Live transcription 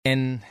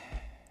And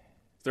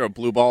Is there a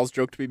blue balls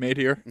joke to be made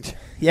here?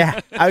 yeah,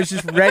 I was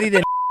just ready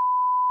to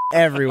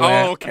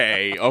everywhere.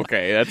 Okay,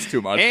 that's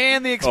too much.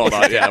 And the Hold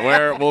on, yeah,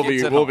 we'll be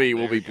Gets it we'll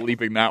home. be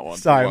bleeping that one.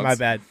 for Sorry, once. my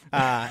bad.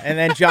 And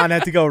then John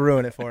had to go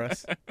ruin it for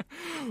us.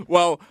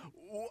 Well,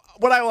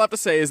 what I will have to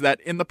say is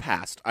that in the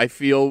past, I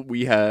feel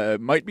we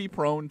might be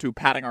prone to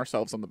patting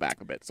ourselves on the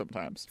back a bit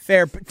sometimes.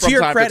 Fair. From To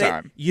your time to credit,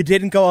 time. you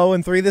didn't go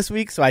 0-3 this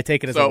week, so I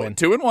take it as a So win.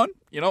 2-1.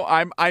 You know,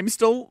 I'm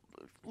still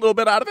a little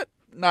bit out of it.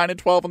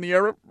 9-12 in the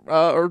year,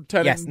 or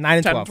 10. Yes,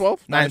 9-12.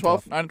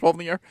 9-12 in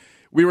the year.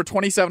 We were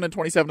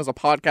 27-27 as a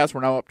podcast.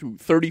 We're now up to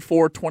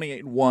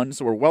 34-28-1,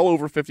 so we're well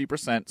over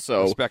 50%.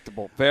 So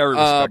Respectable. Very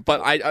respectable.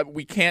 but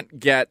we can't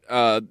get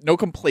no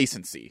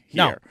complacency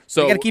here. No,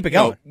 So we gotta keep it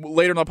going.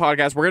 Later in the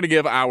podcast, we're going to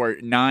give our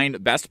 9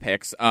 best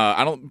picks.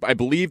 I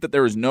believe that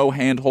there is no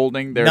hand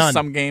holding. There's None.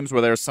 some games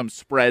where there's some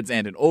spreads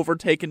and an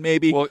overtaken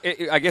maybe. Well,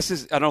 I guess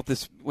I don't know if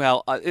this.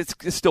 Well, it's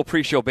still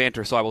pre-show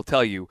banter, so I will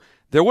tell you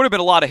there would have been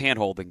a lot of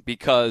hand-holding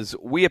because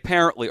we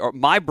apparently, or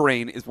my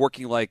brain is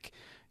working like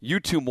you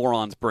two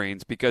morons'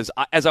 brains. Because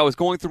as I was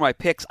going through my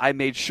picks, I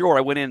made sure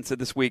I went in and said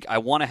this week I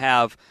want to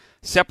have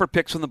separate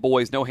picks from the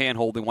boys, no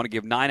hand-holding. Want to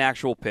give 9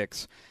 actual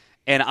picks,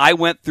 and I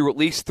went through at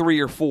least 3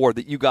 or 4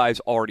 that you guys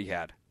already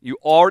had. You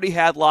already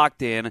had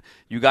locked in.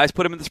 You guys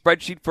put them in the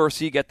spreadsheet first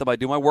so you get them. I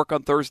do my work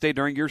on Thursday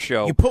during your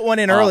show. You put one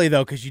in early,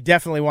 though, because you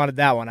definitely wanted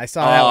that one. I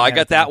saw that one. I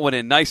got that one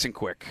in nice and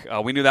quick.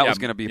 We knew that was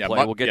going to be a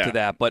play. We'll get to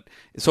that. But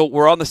so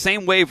we're on the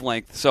same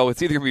wavelength, so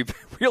it's either going to be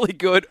really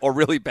good or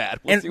really bad.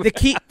 We'll And see what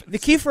the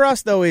key for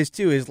us, though,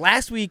 is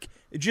last week,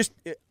 just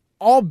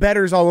all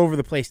bettors all over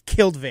the place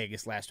killed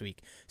Vegas last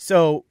week.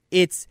 So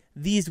it's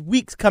these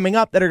weeks coming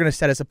up that are going to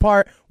set us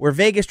apart, where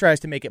Vegas tries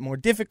to make it more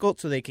difficult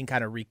so they can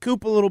kind of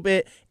recoup a little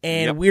bit,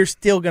 and we're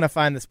still going to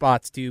find the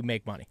spots to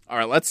make money. All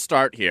right, let's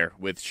start here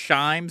with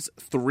Shime's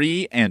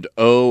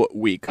 3-0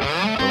 week.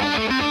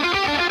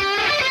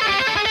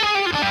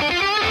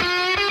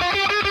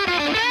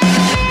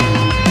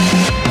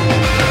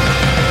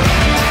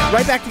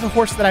 Right back to the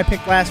horse that I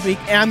picked last week,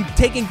 and I'm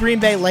taking Green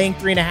Bay laying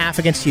 3.5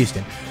 against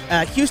Houston.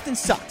 Houston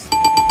sucks.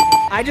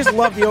 I just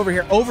love the over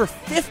here. Over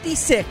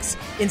 56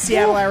 in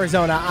Seattle,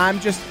 Arizona. I'm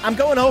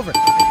going over.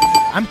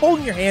 I'm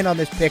holding your hand on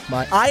this pick,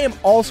 Mutt. I am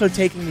also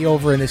taking the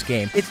over in this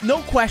game. It's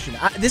no question.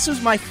 This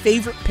was my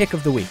favorite pick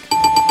of the week.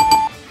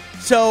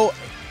 So,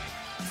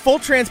 full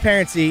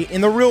transparency,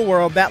 in the real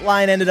world, that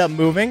line ended up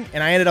moving,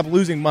 and I ended up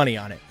losing money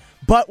on it.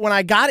 But when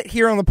I got it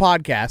here on the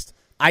podcast,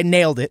 I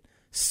nailed it.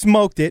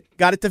 Smoked it.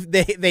 Got it to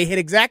they hit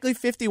exactly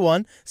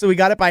 51, so we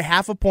got it by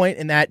half a point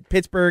in that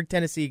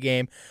Pittsburgh-Tennessee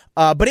game.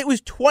 But it was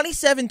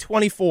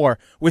 27-24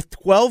 with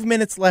 12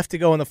 minutes left to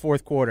go in the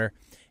fourth quarter.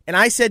 And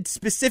I said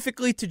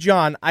specifically to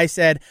John, I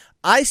said,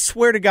 I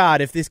swear to God,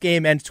 if this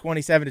game ends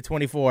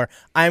 27-24,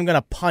 I'm going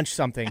to punch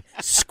something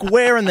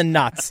square in the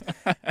nuts.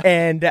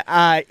 And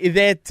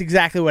that's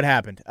exactly what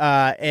happened.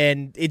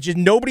 And it just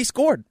nobody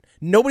scored.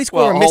 Nobody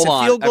scored. We're missing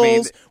field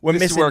goals.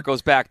 This is where it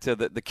goes back to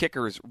the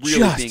kickers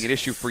really being an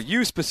issue for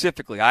you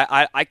specifically.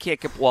 I can't.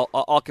 Well,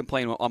 I'll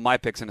complain on my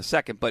picks in a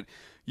second, but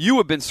you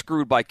have been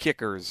screwed by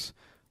kickers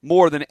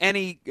more than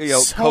any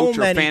coach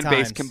or fan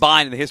base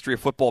combined in the history of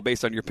football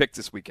based on your picks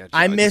this weekend.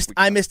 I missed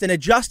an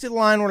adjusted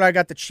line where I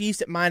got the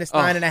Chiefs at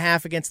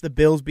 -9.5 against the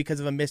Bills because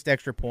of a missed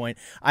extra point.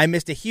 I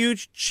missed a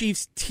huge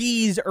Chiefs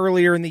tease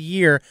earlier in the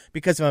year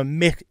because of a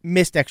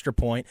missed extra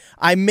point.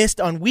 I missed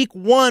on week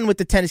 1 with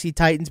the Tennessee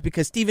Titans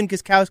because Steven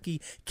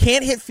Gostkowski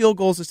can't hit field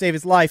goals to save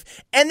his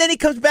life, and then he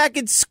comes back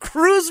and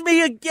screws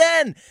me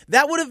again.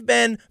 That would have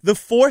been the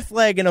fourth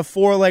leg in a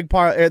 4-leg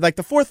parlay, like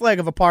the fourth leg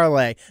of a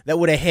parlay that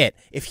would have hit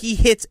if he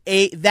hits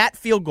that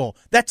field goal.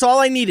 That's all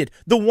I needed.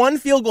 The one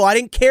field goal. I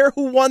didn't care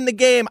who won the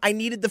game. I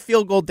needed the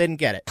field goal. Didn't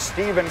get it.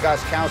 Steven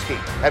Gostkowski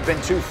have been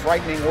 2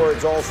 frightening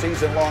words all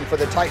season long for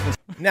the Titans.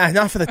 Nah,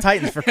 not for the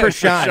Titans. For Chris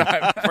Schein.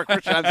 For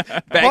Chris Schein's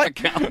bank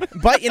account.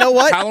 But you know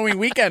what? Halloween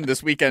weekend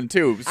this weekend,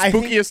 too.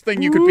 Spookiest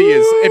thing you could be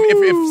is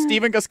if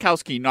Steven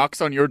Gostkowski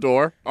knocks on your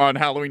door on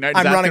Halloween night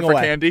and is asking for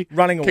candy,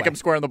 kick him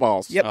square in the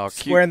balls. Yep,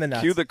 square in the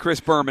nuts. Cue the Chris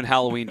Berman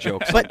Halloween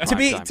jokes. But to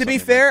be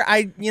fair,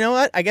 you know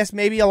what? I guess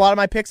maybe a lot of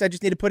my picks I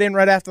just need to put in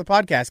right after the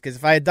podcast, because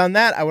if I had done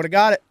that, I would have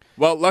got it.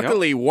 Well,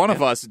 luckily, one of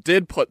us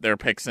did put their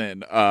picks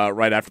in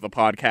right after the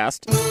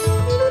podcast.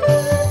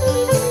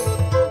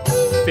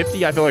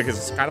 50, I feel like,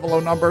 is kind of a low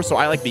number, so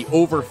I like the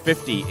over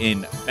 50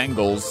 in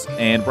Bengals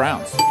and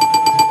Browns.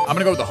 I'm going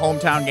to go with the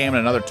hometown game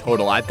and another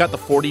total. I've got the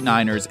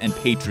 49ers and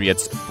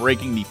Patriots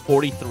breaking the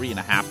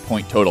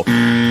 43.5-point total.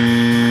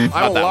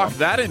 I will lock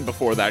that in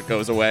before that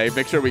goes away.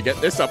 Make sure we get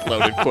this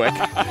uploaded quick,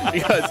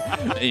 because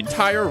the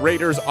entire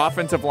Raiders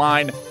offensive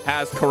line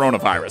has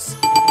coronavirus.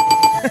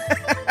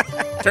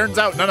 Turns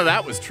out none of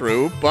that was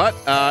true, but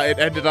it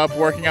ended up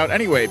working out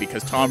anyway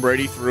because Tom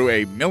Brady threw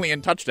a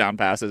million touchdown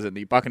passes and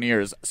the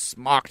Buccaneers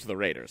smocked the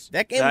Raiders.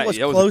 That game was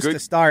close to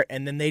start,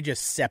 and then they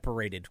just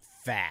separated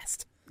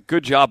fast.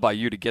 Good job by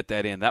you to get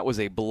that in. That was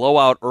a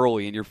blowout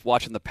early, and you're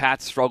watching the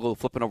Pats struggle,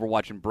 flipping over,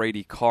 watching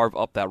Brady carve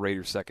up that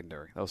Raiders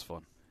secondary. That was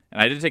fun.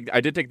 And I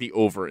did take the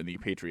over in the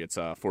Patriots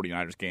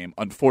 49ers game.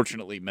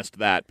 Unfortunately, missed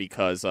that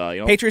because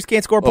Patriots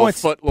can't score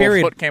points.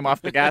 Little foot came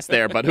off the gas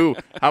there. But how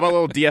about a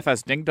little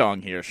DFS ding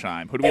dong here,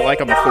 Shime? Who do we like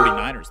on the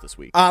 49ers this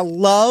week?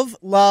 Love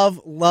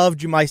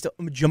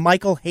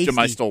Jamichael Hasty.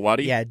 Jamichael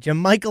Waddy? Yeah,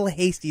 Jamichael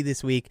Hasty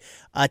this week.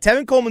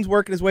 Tevin Coleman's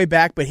working his way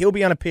back, but he'll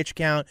be on a pitch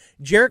count.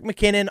 Jerick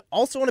McKinnon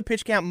also on a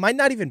pitch count, might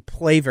not even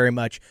play very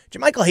much.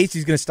 Jamichael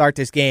Hasty's going to start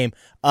this game,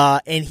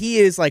 and he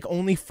is like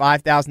only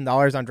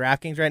 $5,000 on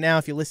DraftKings right now.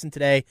 If you listen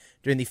today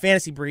during the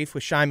fantasy brief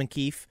with Shyman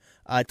Keefe,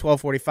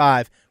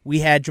 12:45, we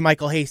had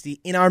Jamichael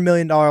Hasty in our $1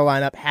 million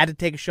lineup. Had to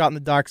take a shot in the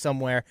dark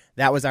somewhere.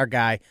 That was our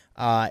guy,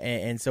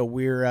 and so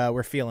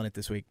we're feeling it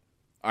this week.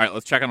 All right,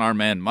 let's check on our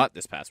man Mutt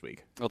this past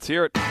week. Let's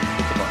hear it.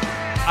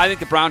 I think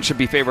the Browns should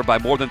be favored by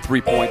more than 3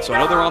 points. So I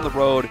know they're on the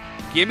road.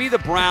 Give me the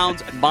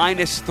Browns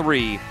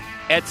 -3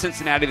 at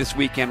Cincinnati this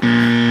weekend.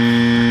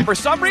 For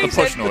some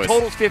reason, the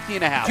total's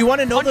 50.5. Do you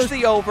want to know Punch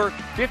the over,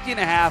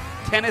 50.5,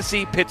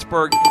 Tennessee,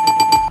 Pittsburgh.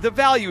 The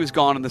value is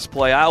gone in this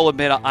play. I'll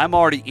admit I'm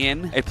already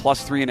in a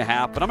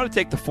 +3.5, but I'm going to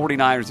take the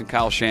 49ers and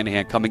Kyle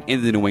Shanahan coming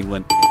into New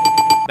England.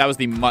 That was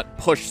the Mutt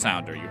push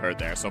sounder you heard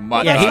there. So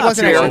Mutt, he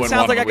wasn't. It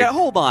sounds like I got.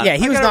 Hold on. Yeah,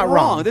 he was not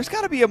wrong. There's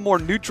got to be a more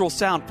neutral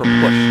sound for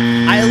push.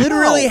 I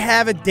literally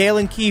have a Dale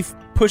and Keefe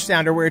push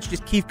sounder where it's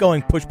just Keefe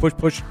going push, push,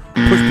 push,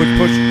 push, push,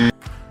 push.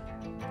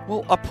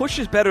 Well, a push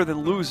is better than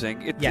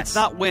losing. Yes. It's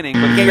not winning,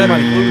 but it's better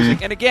than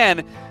losing. And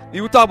again,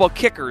 you were talking about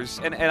kickers,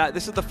 and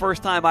this is the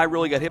first time I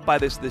really got hit by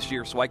this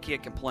year, so I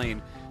can't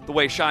complain the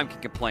way Shime can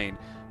complain.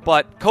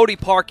 But Cody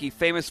Parkey,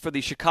 famous for the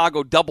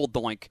Chicago double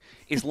doink,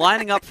 is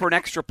lining up for an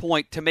extra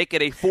point to make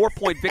it a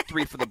 4-point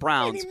victory for the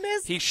Browns.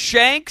 He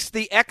shanks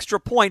the extra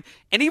point,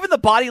 and even the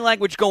body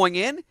language going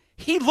in,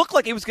 he looked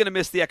like he was going to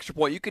miss the extra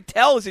point. You could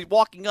tell as he's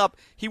walking up,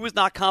 he was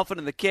not confident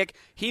in the kick.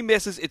 He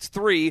misses. It's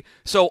 3.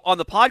 So on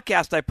the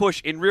podcast I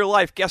push, in real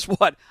life, guess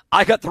what?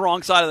 I got the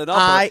wrong side of the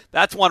number.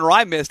 That's one where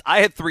I missed.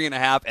 I had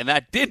 3.5, and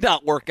that did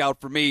not work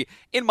out for me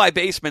in my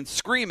basement,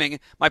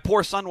 screaming. My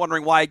poor son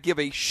wondering why I give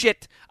a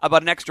shit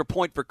about an extra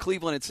point for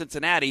Cleveland and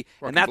Cincinnati.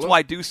 And that's why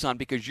I do, son,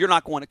 because you're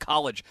not going to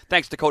college,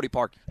 thanks to Cody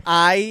Parkey.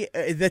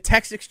 The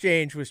text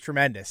exchange was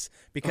tremendous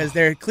because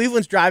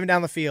Cleveland's driving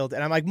down the field,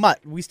 and I'm like, Mutt,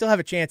 we still have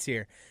a chance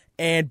here.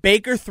 And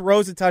Baker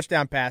throws a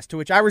touchdown pass, to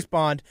which I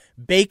respond,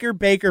 Baker,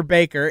 Baker,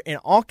 Baker, in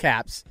all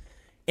caps.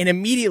 And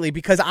immediately,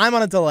 because I'm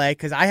on a delay,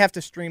 because I have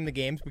to stream the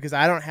games, because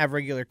I don't have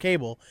regular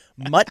cable,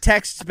 Mutt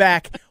texts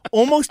back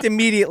almost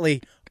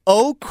immediately,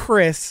 oh,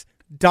 Chris, ...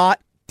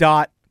 Because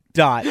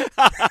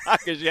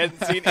you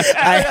hadn't seen it yet.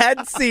 I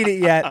hadn't seen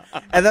it yet.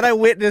 And then I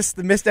witnessed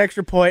the missed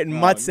extra point, and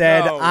Mutt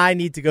said, I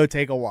need to go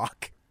take a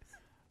walk.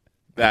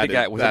 I think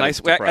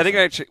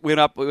I actually went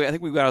up. I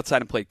think we went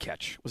outside and played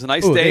catch. It was a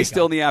nice day,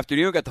 still in the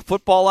afternoon. Got the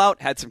football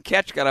out, had some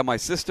catch, got on my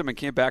system, and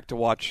came back to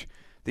watch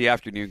the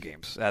afternoon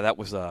games. That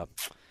was not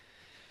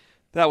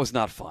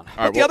fun.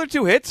 But the other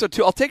 2 hits, so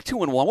I'll take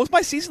 2-1. What's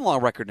my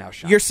season-long record now,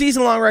 Sean? Your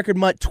season-long record,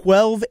 Mutt,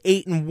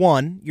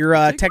 12-8-1. You're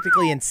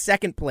technically in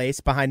second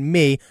place behind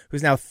me,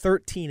 who's now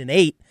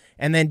 13-8.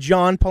 And then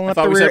John pulling up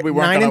the rear at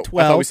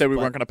 9-12. I thought we said we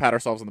weren't going to pat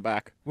ourselves on the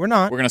back. We're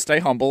not. We're going to stay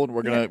humble, and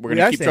we're going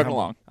to keep trucking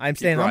along. I'm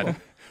staying humble.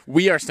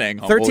 We are staying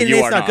humble.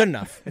 13-8 is not good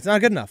enough. It's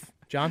not good enough,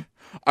 John.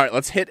 All right,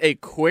 let's hit a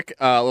quick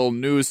little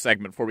news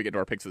segment before we get to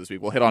our picks of this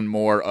week. We'll hit on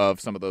more of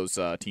some of those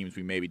teams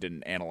we maybe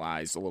didn't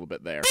analyze a little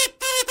bit there.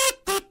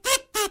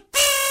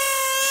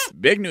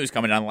 Big news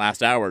coming down the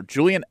last hour.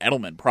 Julian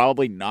Edelman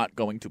probably not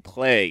going to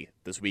play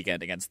this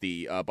weekend against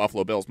the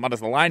Buffalo Bills. Has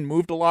the line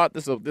moved a lot?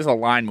 This is a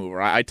line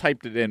mover. I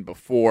typed it in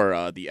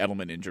before the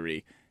Edelman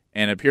injury,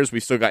 and it appears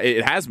we still got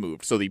it has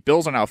moved. So the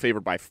Bills are now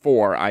favored by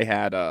 4. I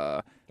had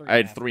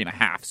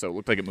 3.5, so it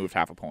looked like it moved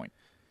half a point.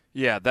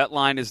 Yeah, that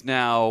line is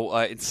now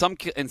in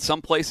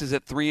some places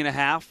at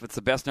 3.5. It's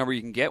the best number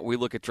you can get. We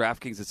look at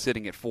DraftKings; it's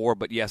sitting at 4.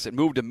 But yes, it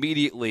moved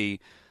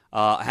immediately,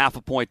 half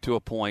a point to a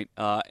point.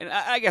 And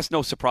I guess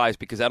no surprise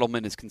because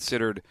Edelman is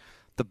considered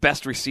the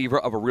best receiver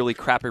of a really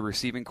crappy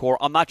receiving core.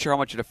 I'm not sure how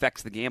much it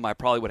affects the game. I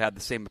probably would have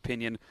the same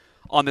opinion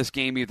on this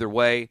game either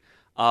way.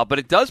 But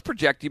it does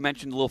project. You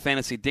mentioned a little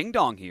fantasy ding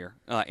dong here,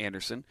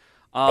 Anderson.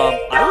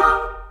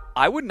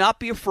 I would not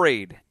be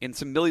afraid in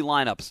some Millie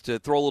lineups to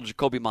throw a little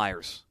Jacoby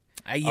Myers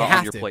you have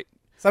on your to. plate.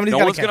 No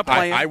one's going to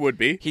play him. I would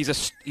be. He's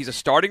a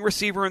starting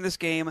receiver in this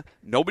game.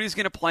 Nobody's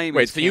going to play him.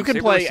 Wait, so you can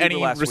play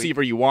any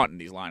receiver you want in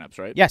these lineups,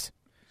 right? Yes.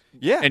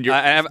 Yeah. And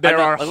there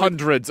are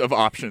hundreds of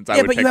options I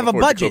would but pick you have a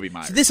before budget. Jacoby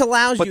Myers. So this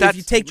allows you, if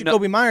you take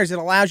Jacoby Myers, it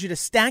allows you to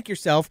stack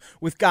yourself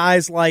with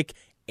guys like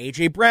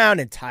A.J. Brown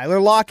and Tyler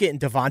Lockett and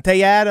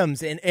Devontae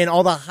Adams and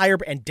all the higher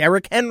and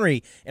Derrick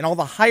Henry and all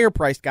the higher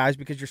priced guys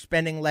because you're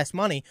spending less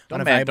money on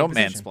a valuable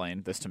position. Don't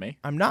mansplain this to me.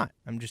 I'm not.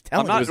 I'm just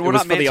telling you. We're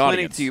not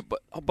mansplaining to you, but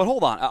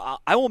hold on.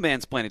 I will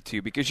mansplain it to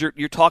you because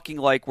you're talking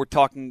like we're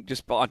talking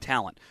just on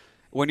talent.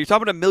 When you're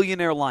talking about a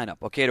millionaire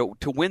lineup, okay,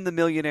 to win the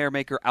millionaire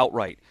maker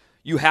outright,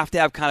 you have to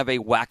have kind of a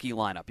wacky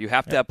lineup. You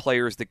have to have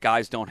players that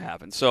guys don't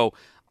have. And so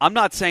I'm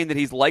not saying that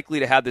he's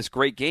likely to have this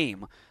great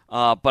game,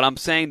 but I'm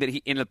saying that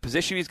in the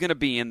position he's going to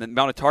be in, the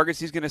amount of targets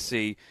he's going to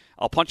see,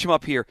 I'll punch him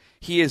up here.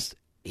 He's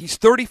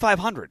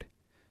 3,500.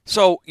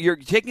 So you're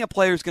taking a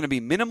player who's going to be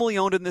minimally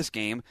owned in this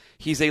game.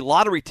 He's a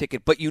lottery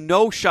ticket, but you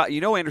know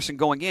Anderson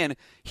going in,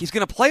 he's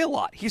going to play a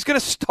lot. He's going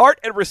to start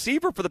at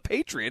receiver for the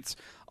Patriots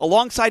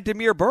alongside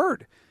Damiere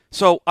Byrd.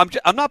 So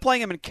I'm not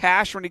playing him in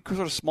cash or any sort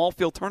of small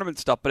field tournament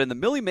stuff, but in the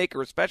Millie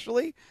Maker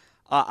especially,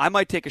 I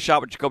might take a shot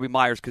with Jakobi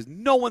Meyers because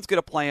no one's going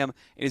to play him,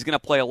 and he's going to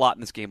play a lot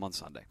in this game on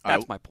Sunday.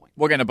 That's my point.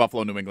 We'll get into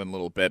Buffalo, New England a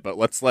little bit, but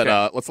let's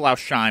allow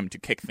Scheim to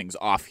kick things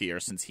off here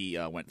since he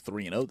went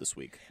 3-0 this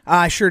week.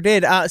 I sure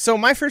did. So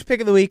my first pick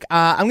of the week,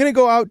 I'm going to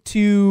go out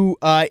to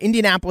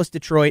Indianapolis,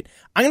 Detroit.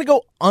 I'm going to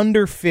go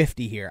under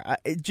 50 here.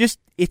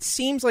 It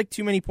seems like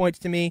too many points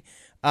to me.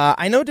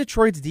 I know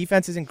Detroit's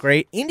defense isn't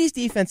great. Indy's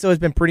defense, though, has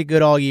been pretty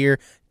good all year,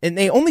 and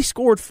they only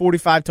scored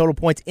 45 total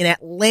points in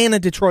Atlanta,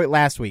 Detroit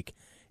last week.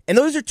 And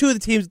those are two of the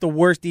teams with the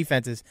worst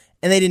defenses,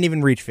 and they didn't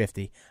even reach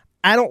 50.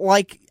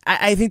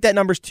 I think that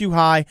number's too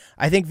high.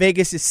 I think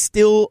Vegas is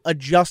still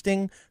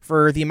adjusting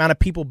for the amount of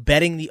people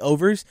betting the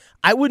overs.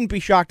 I wouldn't be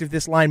shocked if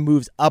this line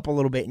moves up a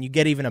little bit and you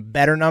get even a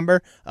better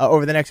number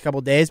over the next couple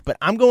of days, but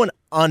I'm going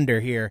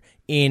under here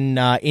in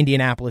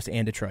Indianapolis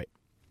and Detroit.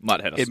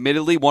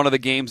 Admittedly, one of the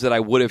games that I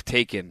would have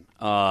taken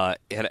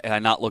had I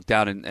not looked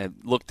down and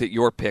looked at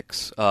your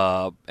picks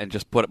and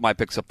just put my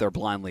picks up there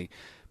blindly,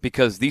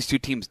 because these two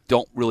teams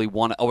don't really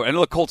want to. Oh, I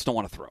know the Colts don't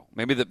want to throw.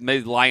 Maybe the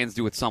Lions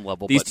do at some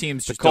level. These but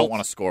teams just Colts don't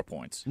want to score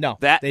points. No,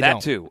 that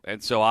don't. too.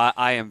 And so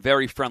I am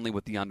very friendly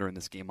with the under in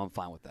this game. I'm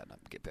fine with that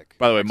pick.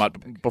 By the way,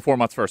 Mutt, before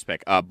Mutt's first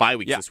pick, bye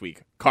weeks this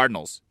week: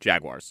 Cardinals,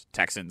 Jaguars,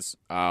 Texans,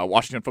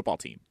 Washington Football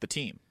Team, the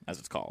team as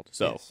it's called.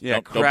 So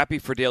crappy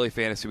for daily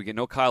fantasy. We get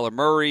no Kyler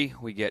Murray.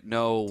 We get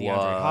no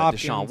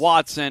Deshaun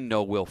Watson.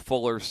 No Will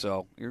Fuller.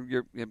 So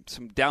you're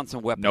down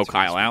some weapons. No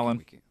Kyle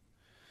Allen.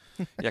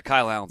 Yeah,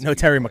 Kyle Allen's no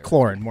Terry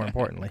McLaurin. More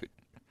importantly.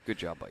 Good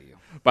job by you.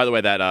 By the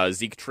way, that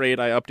Zeke trade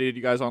I updated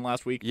you guys on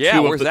last week. Yeah,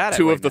 where's that at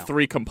Two right of the now?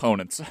 3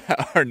 components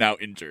are now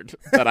injured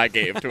that I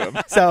gave to him.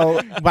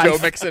 So Joe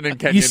Mixon and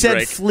Kenyon you said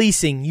Drake.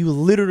 Fleecing. You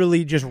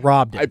literally just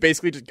robbed him. I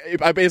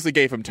basically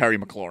gave him Terry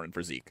McLaurin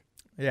for Zeke.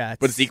 Yeah,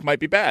 but Zeke might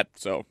be bad.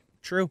 So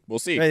true. We'll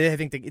see. I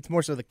think it's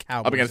more so the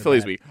Cowboys. Up against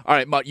Phillies week. All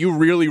right, Mutt, you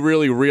really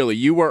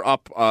you were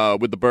up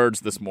with the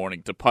Birds this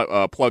morning to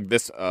plug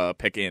this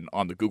pick in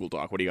on the Google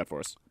Doc. What do you got for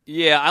us?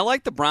 Yeah, I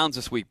like the Browns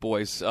this week,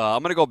 boys.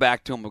 I'm going to go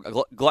back to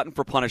them. Glutton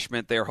for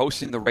punishment. They're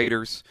hosting the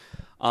Raiders,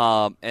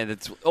 and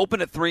it's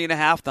open at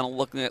 3.5. Then I'm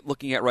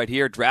looking at right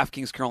here.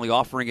 DraftKings currently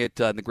offering it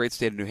in the great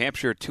state of New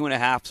Hampshire at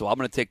 2.5. So I'm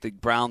going to take the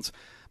Browns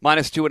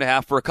minus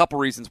 2.5 for a couple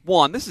reasons.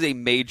 One, this is a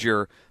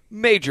major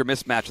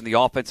mismatch in the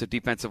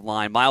offensive-defensive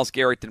line. Myles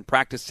Garrett didn't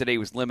practice today. He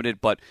was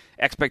limited, but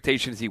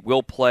expectations he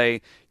will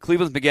play.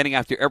 Cleveland's been getting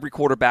after every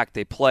quarterback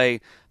they play.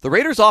 The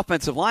Raiders'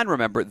 offensive line,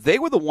 remember, they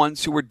were the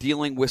ones who were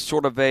dealing with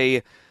sort of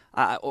a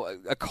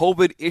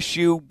COVID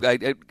issue, a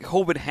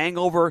COVID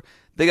hangover.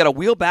 They got to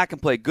wheel back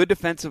and play a good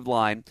defensive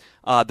line.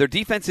 Their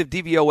defensive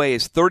DVOA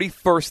is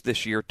 31st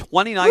this year,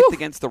 29th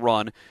against the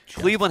run.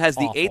 Cleveland has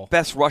the 8th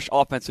best rush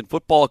offense in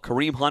football.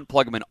 Kareem Hunt,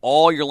 plug him in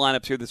all your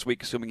lineups here this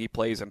week, assuming he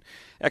plays, and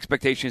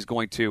expectation is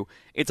going to.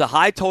 It's a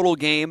high total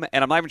game,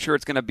 and I'm not even sure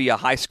it's going to be a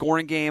high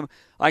scoring game.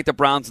 I think the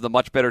Browns are the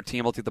much better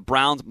team. I'll take the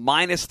Browns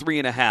minus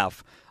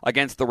 3.5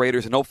 against the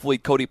Raiders, and hopefully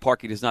Cody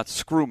Parkey does not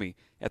screw me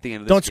at the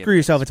end of this game. Don't screw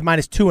yourself. It's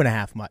minus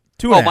 2.5, Mutt.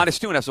 Minus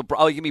 2.5.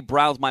 So give me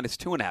Browns minus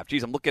 2.5.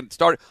 Jeez, I'm looking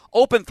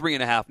open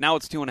 3.5. Now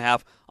it's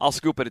 2.5. I'll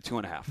scoop it at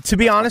 2.5. To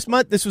be honest,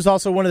 Mutt, this was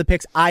also one of the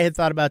picks I had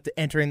thought about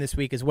entering this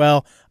week as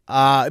well.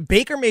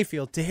 Baker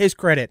Mayfield, to his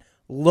credit,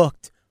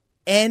 looked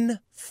en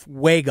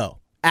fuego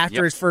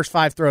after his first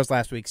 5 throws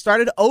last week.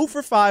 Started 0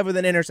 for 5 with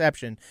an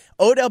interception.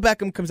 Odell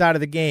Beckham comes out of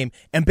the game,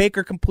 and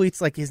Baker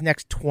completes like his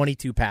next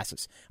 22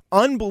 passes.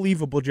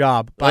 Unbelievable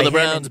job by him. The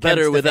Browns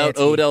better without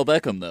Odell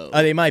Beckham, though.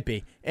 They might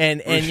be.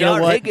 And you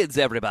know what? Higgins,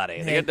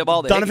 everybody. They get the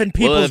ball. Donovan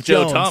Peoples-Jones. We'll have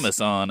Joe Jones.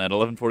 Thomas on at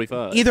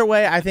 11:45. Either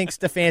way, I think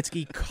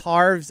Stefanski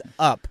carves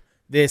up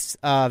this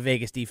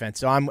Vegas defense.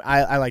 So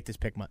I like this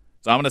pick, Mutt.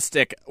 So I'm going to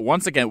stick,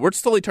 once again, we're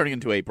slowly turning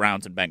into a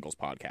Browns and Bengals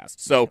podcast.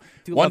 So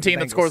one team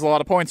that scores a lot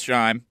of points,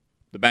 Scheim,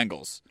 the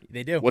Bengals.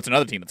 They do. What's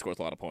another team that scores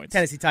a lot of points?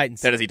 Tennessee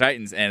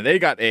Titans. And they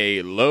got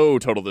a low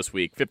total this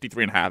week,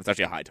 53.5. It's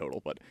actually a high total,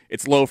 but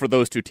it's low for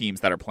those two teams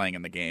that are playing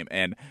in the game.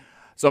 And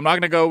so I'm not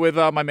going to go with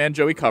my man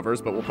Joey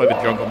Covers, but we'll play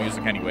the jungle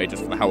music anyway,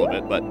 just for the hell of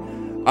it. But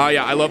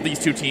I love these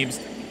two teams.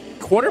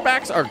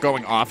 Quarterbacks are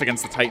going off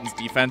against the Titans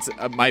defense.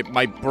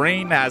 My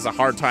brain has a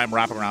hard time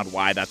wrapping around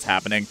why that's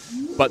happening.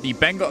 But the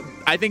Bengals,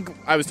 I think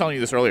I was telling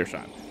you this earlier,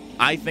 Sean.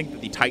 I think that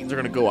the Titans are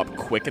going to go up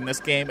quick in this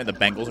game, and the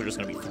Bengals are just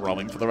going to be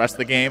throwing for the rest of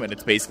the game, and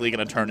it's basically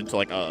going to turn into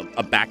like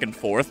a back and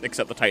forth,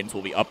 except the Titans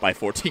will be up by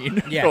 14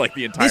 for like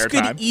the entire time.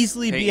 This could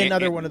easily be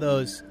another one of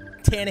those.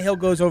 Tannehill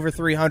goes over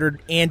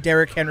 300 and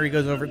Derrick Henry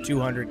goes over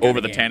 200.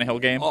 Over the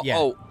Tannehill game? Yeah.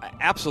 Oh,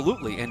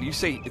 absolutely. And you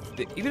say,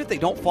 even if they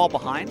don't fall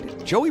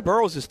behind, Joey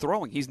Burrows is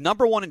throwing. He's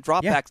number one in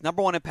dropbacks,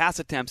 number one in pass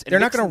attempts. And they're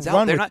not going to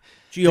run with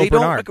Gio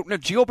Bernard. No,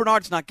 Gio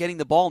Bernard's not getting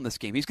the ball in this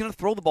game. He's going to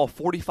throw the ball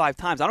 45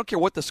 times. I don't care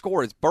what the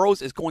score is.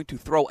 Burrows is going to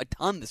throw a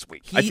ton this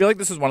week. I feel like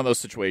this is one of those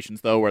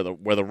situations, though, where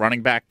the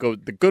running back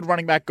the good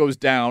running back goes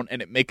down,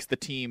 and it makes the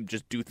team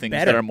just do things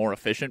that are more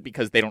efficient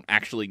because they don't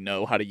actually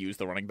know how to use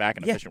the running back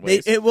in efficient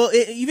ways.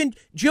 Even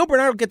Gio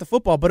Bernard will get the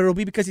football, but it'll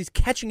be because he's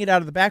catching it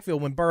out of the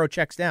backfield when Burrow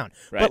checks down.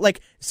 Right. But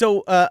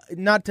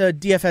not to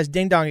DFS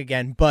ding dong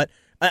again, but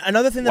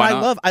another thing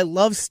that I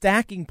love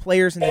stacking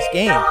players in this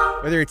game.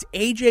 Whether it's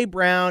A.J.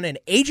 Brown and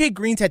A.J.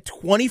 Green's had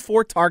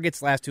 24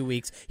 targets last 2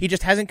 weeks. He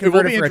just hasn't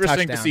converted for a touchdown. It will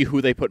be interesting to see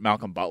who they put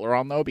Malcolm Butler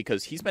on, though,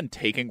 because he's been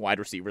taking wide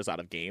receivers out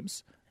of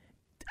games.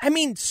 I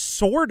mean,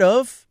 sort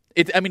of.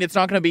 It's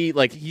not going to be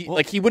like he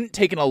wouldn't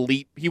take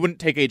he wouldn't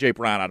take AJ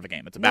Brown out of a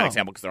game. It's a bad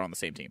example because they're on the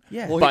same team.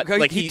 Yeah, well,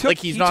 but he took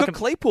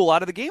Claypool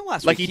out of the game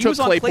last week. He took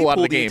Claypool out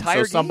of the game.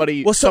 So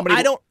somebody.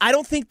 I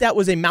don't think that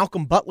was a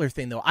Malcolm Butler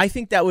thing though. I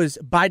think that was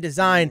by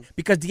design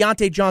because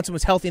Deontay Johnson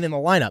was healthy and in the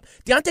lineup.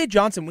 Deontay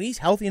Johnson, when he's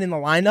healthy and in the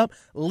lineup,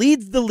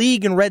 leads the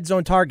league in red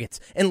zone targets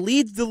and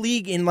leads the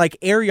league in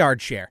air yard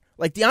share.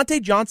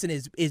 Deontay Johnson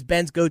is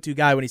Ben's go-to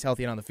guy when he's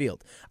healthy and on the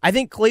field. I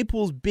think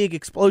Claypool's big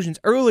explosions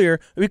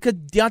earlier because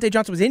Deontay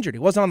Johnson was injured. He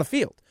wasn't on the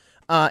field.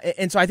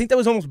 And so I think that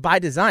was almost by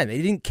design.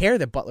 They didn't care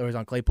that Butler was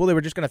on Claypool. They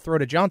were just going to throw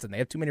to Johnson. They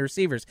have too many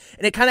receivers.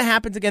 And it kind of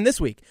happens again this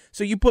week.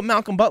 So you put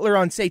Malcolm Butler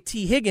on, say,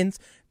 T. Higgins,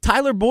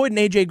 Tyler Boyd and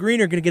A.J. Green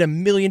are going to get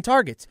 1 million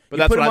targets. But you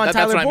that's put him what on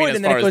Tyler I mean Boyd, as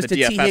and then far it goes as to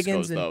the T. DFS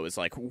Higgins. goes, though, is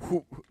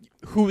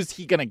who is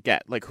he going to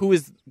get?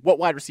 What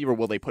wide receiver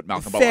will they put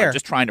Malcolm Butler? I'm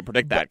just trying to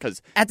predict that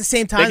because at the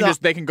same time,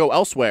 they can go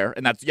elsewhere,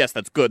 and that's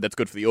good. That's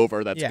good for the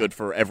over. That's good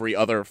for every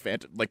other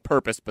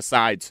purpose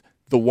besides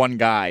the one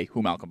guy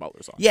who Malcolm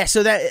Butler's on. Yeah,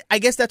 so that I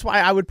guess that's why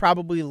I would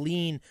probably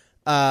lean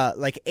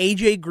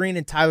AJ Green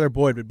and Tyler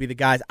Boyd would be the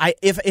guys.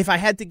 If I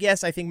had to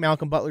guess, I think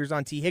Malcolm Butler's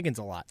on T. Higgins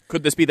a lot.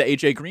 Could this be the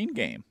AJ Green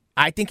game?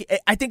 I think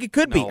it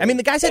could be. I mean,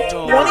 the guy's had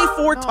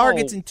 24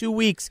 targets in 2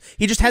 weeks.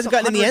 He just hasn't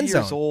gotten in the end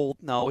zone. Years old.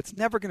 No, it's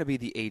never going to be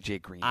the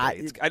AJ Green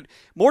day.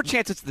 More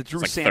chance it's the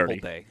Drew Sample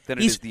 30. day than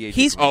it is the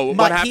AJ.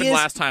 What happened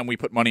last time we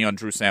put money on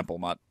Drew Sample,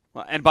 Mutt?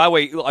 And by the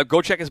way,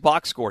 go check his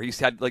box score. He's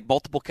had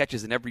multiple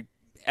catches in every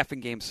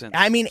effing game since.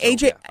 I mean,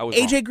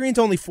 AJ Green's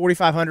only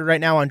 4,500 right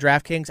now on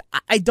DraftKings.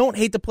 I don't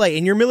hate the play.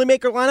 In your Millie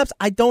Maker lineups,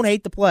 I don't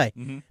hate the play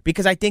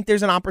because I think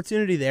there's an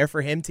opportunity there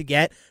for him to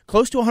get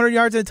close to 100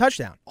 yards and a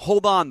touchdown.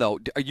 Hold on, though.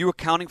 Are you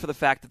accounting for the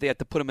fact that they had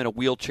to put him in a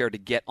wheelchair to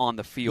get on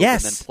the field and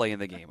then play in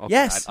the game? Okay,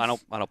 yes. I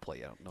don't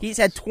play yet. He's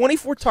had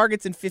 24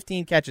 targets and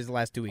 15 catches the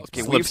last 2 weeks.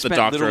 Okay, Slips the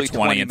doctor at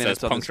 20 and says,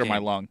 puncture my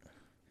lung.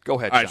 Go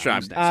ahead, All right,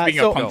 Sean. Speaking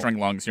of puncturing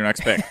lungs, your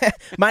next pick.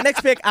 My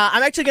next pick,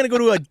 I'm actually going to go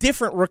to a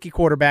different rookie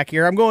quarterback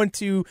here. I'm going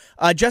to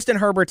Justin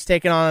Herbert's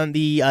taking on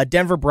the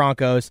Denver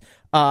Broncos.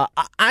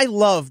 I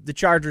love the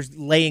Chargers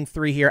laying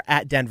 3 here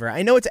at Denver.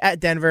 I know it's at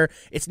Denver.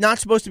 It's not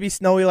supposed to be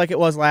snowy like it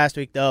was last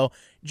week, though.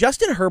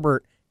 Justin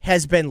Herbert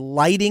has been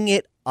lighting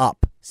it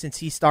up since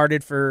he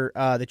started for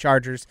the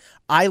Chargers.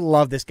 I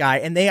love this guy,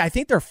 and I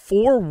think they're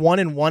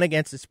 4-1-1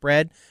 against the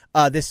spread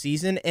this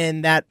season,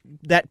 and that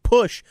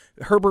push,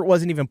 Herbert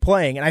wasn't even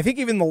playing, and I think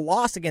even the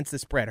loss against the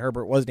spread,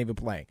 Herbert wasn't even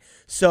playing.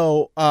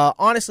 So,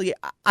 honestly,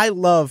 I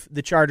love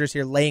the Chargers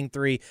here laying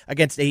 3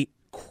 against a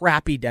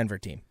crappy Denver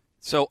team.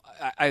 So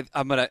I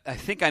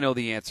think I know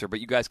the answer, but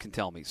you guys can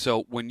tell me.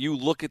 So when you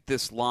look at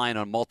this line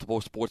on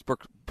multiple sports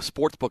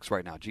books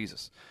right now,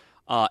 Jesus,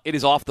 it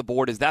is off the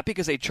board. Is that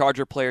because a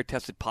Charger player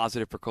tested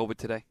positive for COVID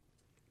today?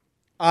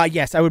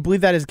 Yes, I would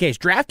believe that is the case.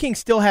 DraftKings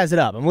still has it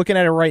up. I'm looking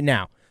at it right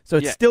now. So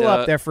it's still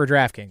up there for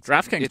DraftKings.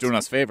 DraftKings doing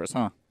us favors,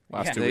 huh?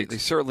 Last 2 weeks. They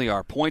certainly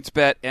are.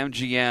 PointsBet,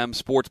 MGM,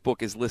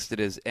 Sportsbook is listed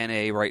as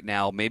NA right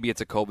now. Maybe it's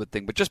a COVID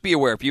thing, but just be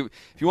aware. If you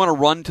want to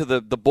run to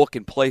the book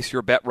and place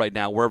your bet right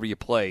now wherever you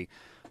play,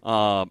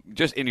 and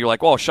you're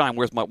like, oh, Shine,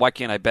 why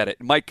can't I bet it?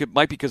 It might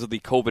be because of the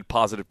COVID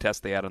positive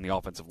test they had on the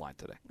offensive line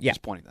today. Yeah.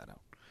 Just pointing that out.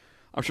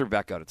 I'm sure we'll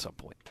back out at some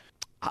point.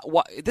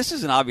 This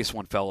is an obvious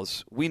one,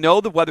 fellas. We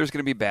know the weather's going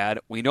to be bad.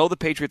 We know the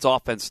Patriots'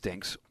 offense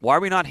stinks. Why are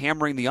we not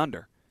hammering the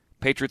under?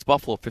 Patriots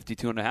Buffalo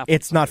 52.5.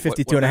 It's not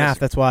 52.5.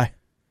 That's why.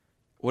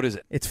 What is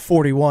it? It's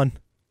 41.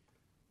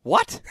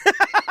 What?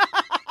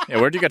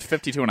 Yeah, where'd you get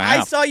 52.5?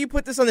 I saw you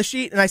put this on the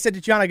sheet, and I said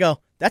to John, I go,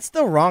 that's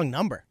the wrong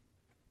number.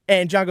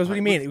 And John goes, what do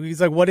you mean?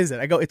 He's like, what is it?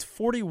 I go, it's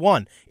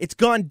 41. It's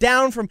gone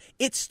down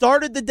it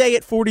started the day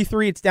at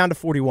 43. It's down to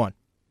 41.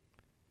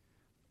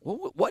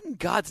 What in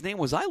God's name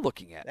was I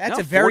looking at? That's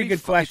a very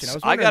good question. I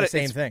was wondering the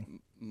same thing.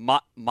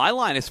 My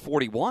line is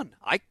 41.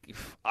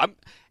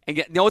 And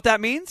you know what that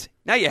means?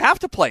 Now you have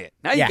to play it.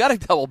 Now you got to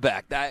double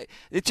back.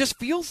 It just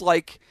feels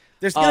like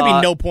there's going to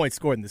be no points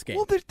scored in this game.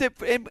 Well,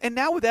 and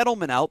now with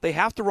Edelman out, they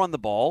have to run the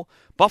ball.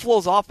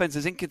 Buffalo's offense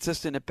is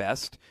inconsistent at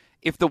best.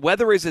 if the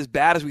weather is as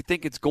bad as we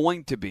think it's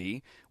going to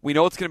be, we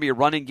know it's going to be a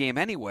running game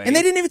anyway. And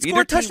they didn't even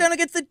score a touchdown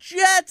against the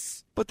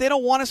Jets. But they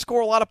don't want to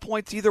score a lot of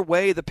points either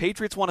way. The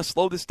Patriots want to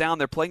slow this down.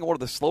 They're playing at one of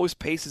the slowest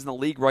paces in the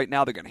league right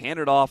now. They're going to hand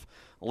it off.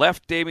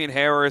 Left Damian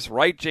Harris,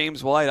 right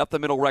James White, up the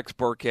middle Rex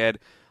Burkhead.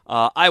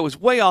 I was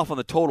way off on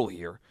the total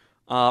here.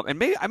 And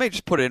maybe I may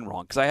just put it in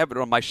wrong because I have it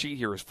on my sheet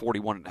here as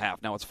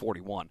 41.5. Now it's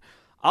 41.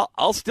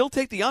 I'll still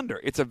take the under.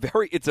 It's a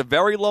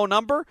very low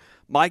number.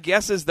 My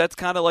guess is that's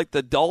kind of like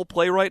the dull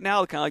play right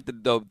now, kind of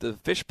like the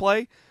fish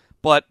play.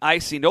 But I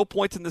see no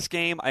points in this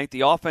game. I think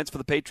the offense for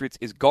the Patriots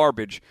is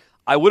garbage.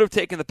 I would have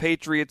taken the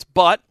Patriots,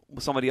 but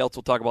somebody else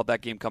will talk about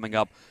that game coming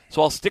up.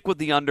 So I'll stick with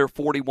the under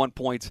 41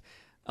 points,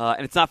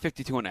 and it's not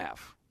 52.5.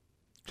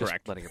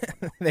 Correct. Letting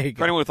it There you go.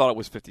 For anyone who thought it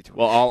was 52.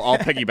 Well, I'll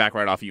piggyback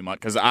right off you, Mutt,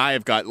 because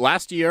I've got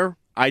last year.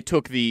 I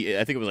took I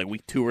think it was like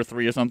week 2 or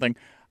 3 or something.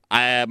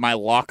 My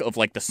lock of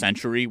like the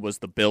century was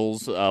the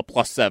Bills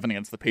 +7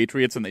 against the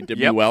Patriots, and they did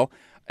me well.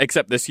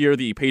 Except this year,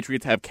 the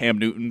Patriots have Cam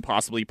Newton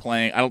possibly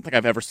playing. I don't think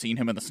I've ever seen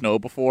him in the snow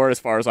before, as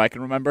far as I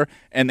can remember.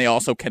 And they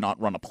also cannot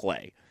run a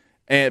play.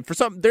 And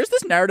there's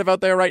this narrative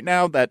out there right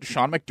now that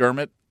Sean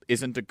McDermott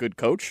isn't a good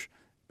coach.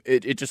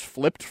 It just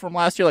flipped from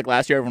last year. Like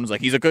last year, everyone was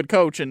like, he's a good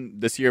coach,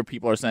 and this year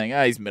people are saying,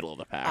 he's middle of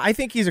the pack. I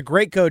think he's a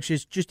great coach.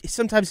 It's just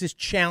sometimes his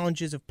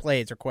challenges of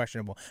plays are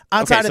questionable.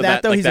 Outside of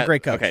that, though, he's a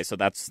great coach. Okay, so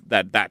that's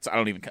I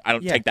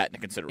don't take that into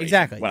consideration.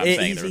 Exactly. When I'm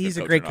saying He's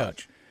a great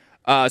coach.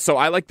 So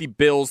I like the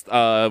Bills. What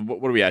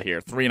are we at here?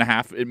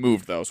 3.5. It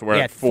moved though, so we're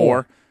at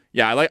 4.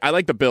 Yeah, I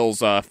like the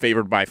Bills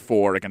favored by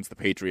 4 against the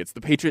Patriots.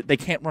 The Patriots, they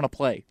can't run a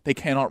play. They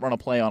cannot run a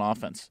play on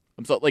offense.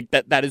 So like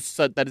that is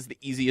the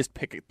easiest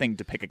thing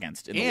to pick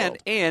against in the world.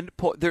 And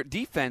their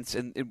defense,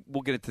 and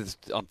we'll get into this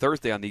on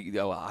Thursday on the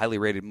highly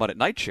rated Mud at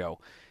Night show.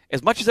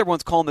 As much as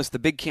everyone's calling this the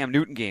big Cam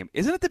Newton game,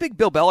 isn't it the big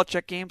Bill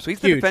Belichick game? So he's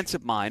the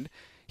defensive mind.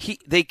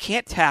 They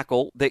can't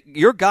tackle.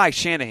 Your guy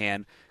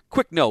Shanahan.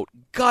 Quick note,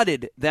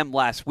 gutted them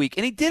last week.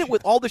 And he did it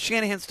with all the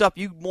Shanahan stuff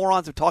you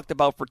morons have talked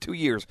about for 2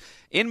 years.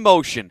 In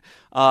motion,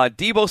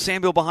 Deebo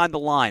Samuel behind the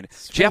line,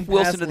 Jeff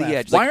Wilson to the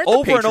edge. Why aren't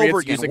over the and over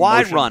Patriots again. using Wide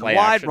motion run, play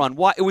wide action?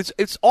 run.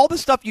 It's all the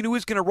stuff you knew he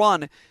was going to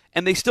run,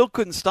 and they still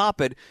couldn't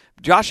stop it.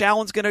 Josh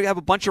Allen's going to have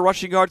a bunch of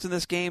rushing yards in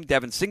this game.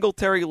 Devin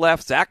Singletary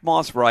left, Zach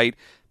Moss right.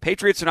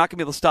 Patriots are not going to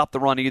be able to stop the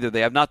run either.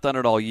 They have not done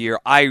it all year.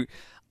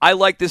 I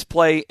like this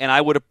play, and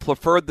I would have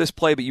preferred this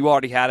play, but you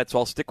already had it, so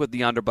I'll stick with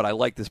the under, but I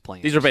like this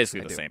play. These are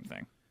basically the same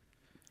thing.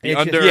 The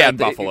It's under just- and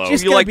Buffalo.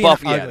 just You gonna like be an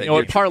Buffalo? ugly- Yeah, You know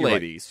what? Parlay you're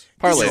these. This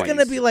Parlay is these. going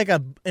to be like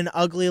an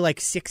ugly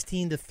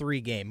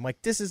 16-3 game.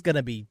 Like this is going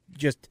to be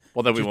just.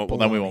 Well, then we just won't. Well,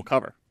 then we baloney. won't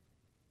cover.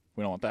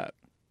 We don't want that.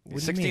 What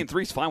do you mean?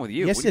 16-3 is fine with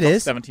you. Yes, What do it you-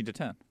 is.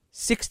 17-10.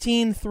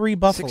 16-3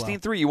 Buffalo.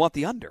 16-3, you want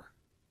the under.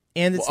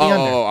 And it's the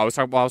under. I was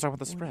talking about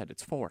the spread.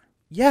 It's 4.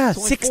 Yeah, It's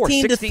only 4.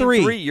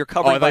 16-3. 16-3, you're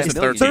covering I by thought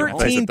a it was million. 13. I thought it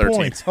was 13 13.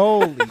 points.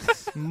 Holy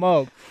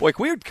smoke. Boy,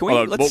 can we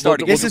let's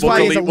start again. This is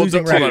why he's a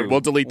losing hold on, record.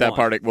 we'll delete that 1.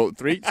 part. Well,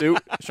 3, 2,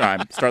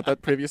 Shime. Start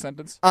that previous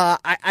sentence.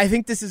 I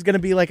think this is going to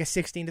be like a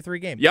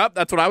 16-3 game. Yep,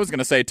 that's what I was going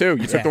to say, too.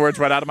 You took Yeah. the words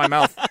right out of my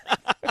mouth.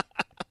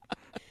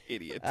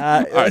 Idiot.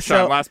 All right,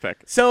 Shime, last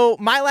pick. So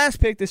my last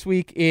pick this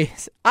week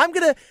is I'm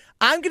gonna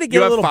get You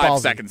a have little 5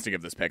 ballsy. seconds to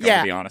give this pick. I'm Yeah.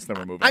 going to be honest, then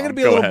we're moving I'm on. going to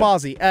be Go a little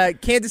ahead.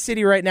 ballsy. Kansas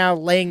City right now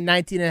laying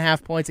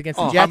 19.5 points against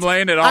the Oh, Jets. I'm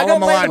laying it I'm all gonna on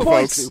the lay line,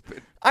 points. folks.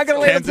 I'm going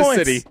to lay the Kansas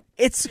points. City.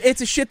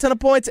 It's a shit ton of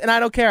points, and I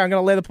don't care. I'm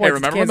going to lay the points. Hey,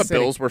 remember when It's the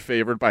Kansas Bills were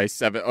favored by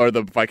 7, or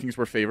the Vikings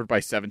were favored by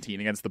 17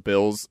 against the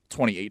Bills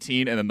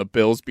 2018, and then the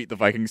Bills beat the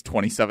Vikings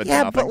 27-0?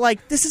 Yeah, but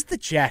like this is the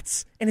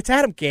Jets, and it's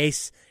Adam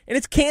Gase, and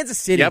it's Kansas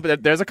City. Yeah,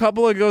 but there's a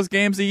couple of those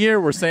games a year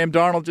where Sam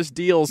Darnold just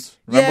deals.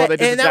 Remember what they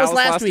did and to that was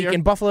Dallas last week, year?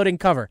 and Buffalo didn't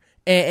cover.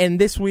 And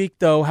this week,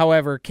 though,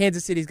 however,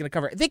 Kansas City's going to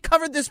cover. They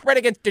covered this spread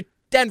against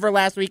Denver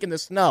last week in the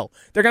snow.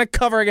 They're going to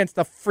cover against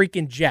the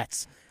freaking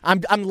Jets.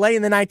 I'm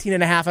laying the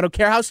 19.5. I don't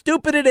care how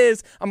stupid it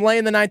is. I'm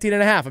laying the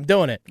 19.5. I'm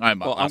doing it. I'm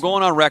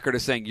going on record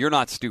as saying you're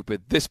not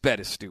stupid. This bet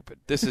is stupid.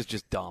 This is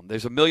just dumb.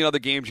 There's a million other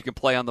games you can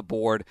play on the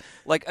board.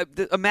 Like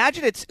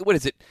imagine it's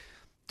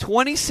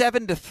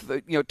 27 to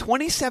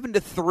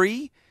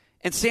 3,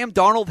 and Sam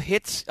Darnold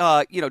hits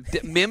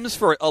Mims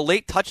for a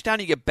late touchdown.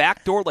 You get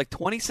backdoored like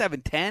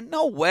 27-10.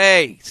 No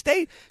way.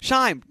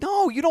 Shime.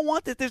 No, you don't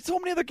want that. There's so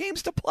many other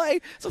games to play.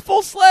 It's a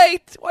full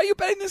slate. Why are you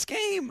betting this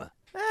game?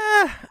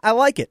 I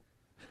like it.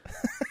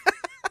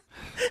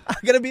 I'm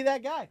going to be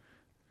that guy.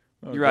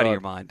 You're out of your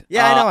mind.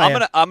 Yeah, I know I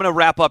am. I'm gonna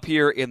wrap up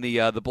here in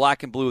the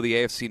black and blue of the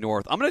AFC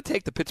North. I'm gonna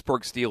take the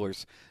Pittsburgh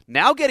Steelers.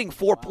 Now getting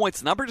 4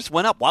 points. The number just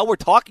went up while we're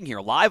talking here.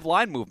 Live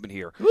line movement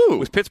here. Ooh. It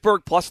was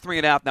Pittsburgh plus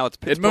 3.5. Now it's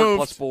Pittsburgh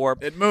plus 4.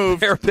 It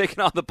moved. They're picking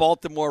on the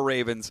Baltimore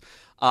Ravens.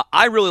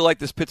 I really like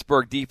this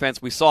Pittsburgh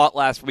defense. We saw it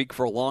last week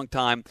for a long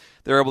time.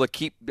 They're able to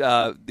keep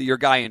your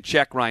guy in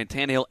check, Ryan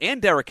Tannehill,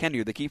 and Derrick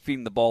Henry. They keep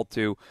feeding the ball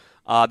to.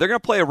 They're going to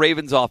play a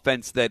Ravens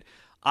offense that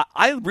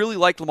I really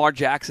like. Lamar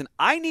Jackson.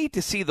 I need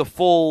to see the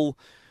full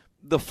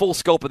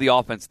scope of the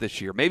offense this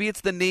year. Maybe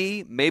it's the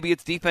knee. Maybe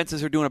it's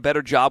defenses are doing a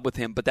better job with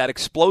him. But that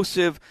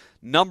explosive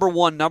number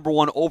one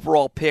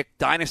overall pick,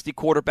 dynasty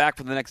quarterback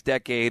for the next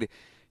decade,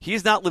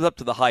 he's not lived up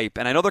to the hype.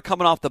 And I know they're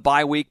coming off the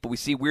bye week, but we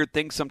see weird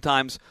things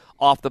sometimes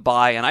off the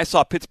bye. And I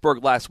saw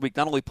Pittsburgh last week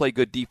not only play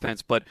good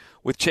defense, but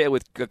with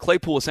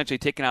Claypool essentially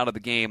taken out of the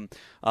game,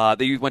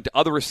 they went to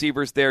other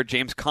receivers there.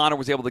 James Conner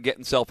was able to get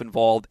himself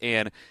involved.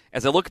 And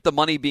as I look at the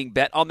money being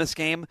bet on this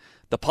game,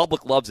 the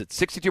public loves it.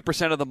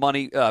 62% of the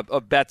money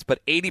of bets, but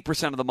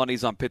 80% of the money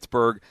is on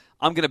Pittsburgh.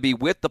 I'm going to be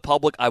with the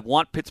public. I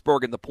want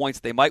Pittsburgh in the points.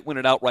 They might win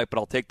it outright, but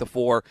I'll take the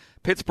 4.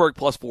 Pittsburgh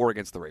 +4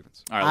 against the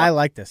Ravens. All right, I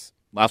like this.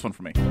 Last one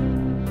for me.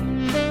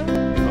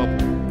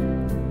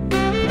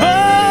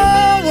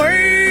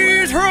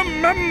 Always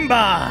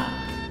remember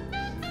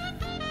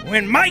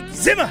when Mike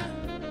Zimmer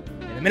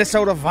and the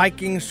Minnesota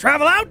Vikings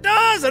travel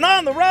outdoors and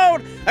on the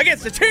road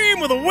against a team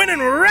with a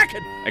winning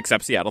record.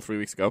 Except Seattle 3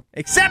 weeks ago.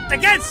 Except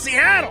against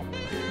Seattle.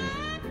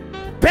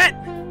 Bet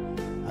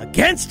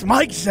against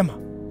Mike Zimmer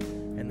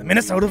and the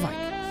Minnesota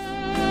Vikings.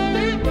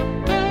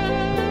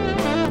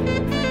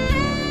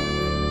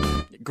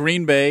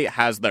 Green Bay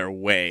has their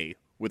way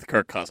with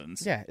Kirk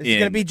Cousins. Yeah, it's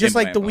going to be just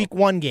like the Week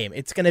 1 game.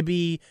 It's going to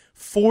be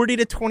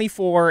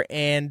 40-24,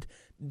 and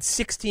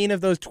 16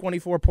 of those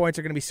 24 points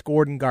are going to be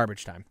scored in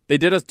garbage time. They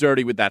did us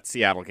dirty with that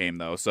Seattle game,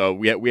 though, so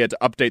we had to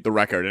update the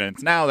record. And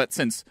it's now that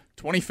since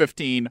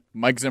 2015,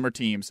 Mike Zimmer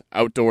teams,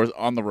 outdoors,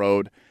 on the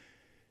road,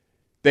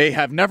 they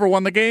have never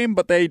won the game,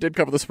 but they did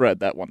cover the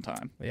spread that one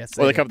time. Yes,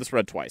 they covered the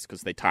spread twice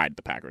because they tied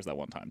the Packers that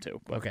one time, too.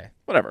 But okay.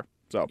 Whatever.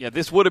 So yeah,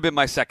 this would have been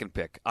my second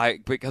pick.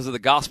 Because of the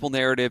gospel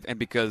narrative and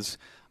because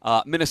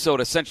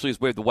Minnesota essentially has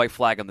waved the white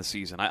flag on the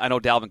season. I know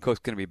Dalvin Cook's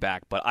going to be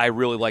back, but I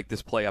really like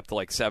this play up to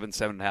like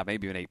 7.5,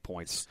 maybe even 8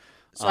 points.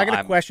 So I got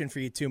a question for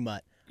you too,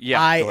 Mutt.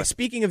 Yeah.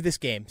 Speaking of this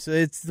game, so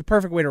it's the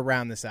perfect way to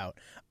round this out.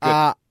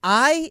 Tell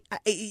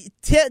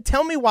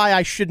me why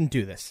I shouldn't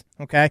do this.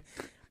 Okay,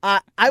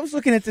 I was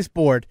looking at this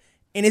board,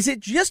 and is it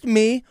just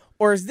me,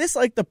 or is this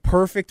like the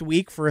perfect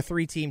week for a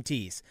 3-team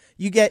tease?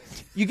 You get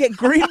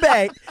Green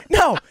Bay.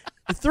 No,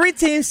 3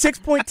 teams,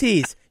 6-point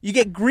tease. You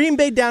get Green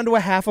Bay down to a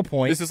half a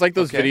point. this is like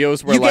those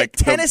videos where you get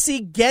Tennessee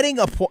getting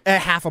a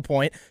half a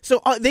point, so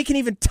they can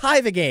even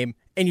tie the game,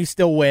 and you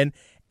still win.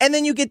 And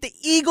then you get the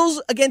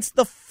Eagles against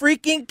the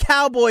freaking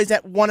Cowboys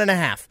at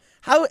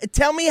 1.5.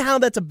 Tell me how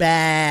that's a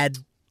bad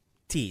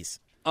tease.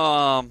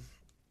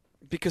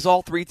 Because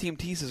all 3-team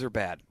teases are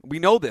bad. We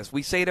know this.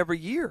 We say it every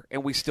year,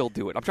 and we still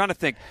do it. I'm trying to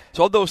think.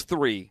 So of those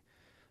 3,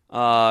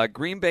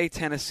 Green Bay,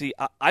 Tennessee,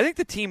 I think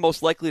the team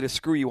most likely to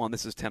screw you on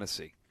this is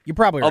Tennessee. You're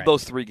probably right. Of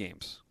those 3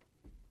 games.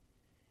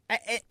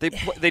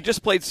 They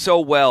just played so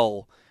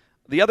well.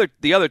 The other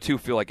 2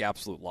 feel like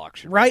absolute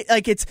locks. Right?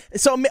 Like it's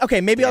so okay,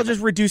 maybe I'll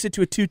just reduce it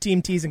to a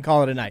 2-team tease and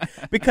call it a night.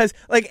 Because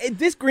like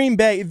this Green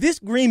Bay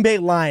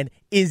line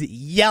is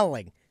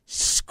yelling,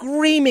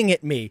 screaming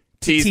at me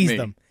to tease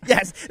them.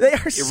 Yes, they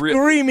are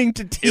screaming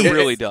to tease. It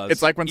really does.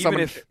 It's like when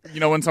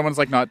when someone's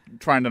like not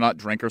trying to not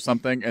drink or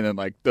something, and then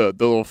like the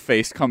little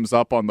face comes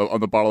up on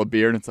the bottle of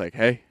beer, and it's like,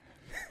 hey,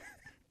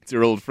 it's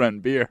your old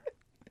friend beer.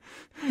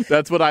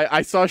 That's what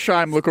I saw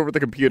Shime look over at the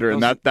computer,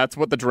 and that's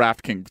what the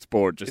DraftKings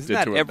board just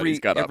did to him.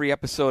 Every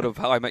episode of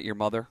How I Met Your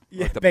Mother?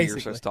 Yeah, like the basically.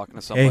 beer starts talking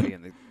to somebody. Hey,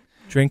 and they,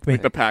 drink me.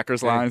 Like the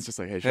Packers lines, just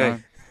like, hey,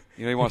 Shime.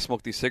 You know you want to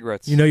smoke these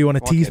cigarettes. You know you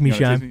want to tease me,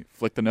 Shime.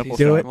 Flick the nipples.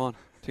 Do it. Come on,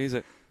 tease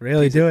it.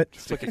 Really tease do it.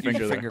 Just flick your your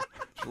finger finger.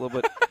 Just a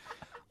little bit.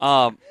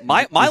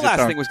 My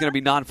last thing was going to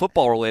be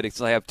non-football related,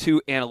 because I have 2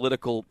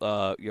 analytical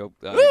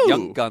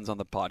young guns on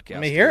the podcast. Let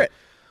me hear it.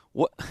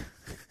 What?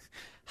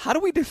 How do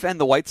we defend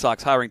the White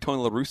Sox hiring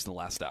Tony La Russa in the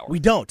last hour? We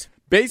don't.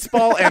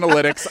 Baseball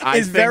analytics,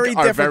 I think,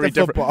 are very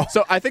different. Football.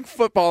 So I think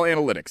football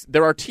analytics,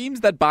 there are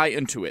teams that buy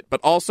into it, but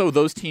also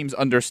those teams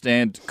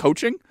understand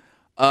coaching.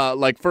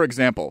 Like, for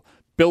example,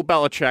 Bill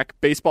Belichick,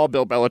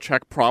 Bill Belichick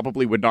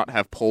probably would not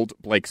have pulled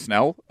Blake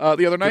Snell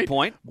the other night. Good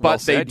point.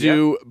 But they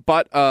do. Yeah.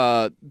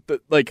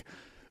 But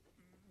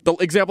the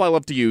example I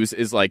love to use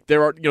is like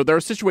there are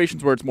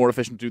situations where it's more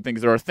efficient to do things.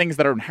 There are things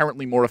that are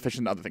inherently more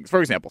efficient than other things. For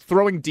example,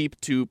 throwing deep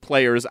to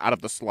players out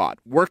of the slot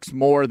works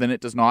more than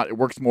it does not. It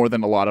works more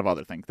than a lot of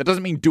other things. That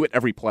doesn't mean do it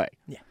every play.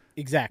 Yeah,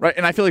 exactly. Right,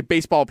 and I feel like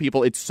baseball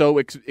people, it's so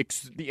the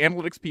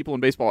analytics people in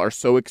baseball are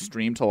so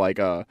extreme to like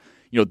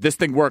this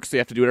thing works, so you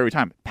have to do it every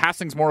time.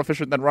 Passing's more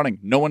efficient than running.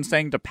 No one's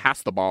saying to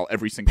pass the ball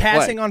every single play.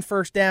 Passing on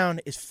first down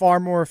is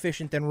far more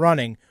efficient than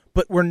running.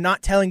 But we're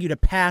not telling you to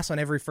pass on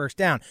every first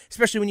down,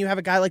 especially when you have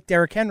a guy like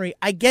Derrick Henry.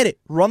 I get it.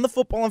 Run the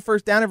football on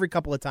first down every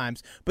couple of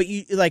times. But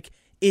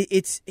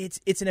it's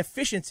an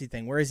efficiency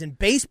thing, whereas in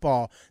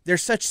baseball, they're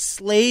such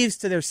slaves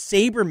to their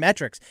saber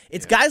metrics.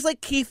 It's guys like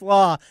Keith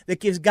Law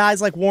that gives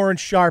guys like Warren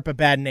Sharp a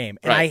bad name,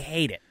 and I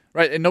hate it.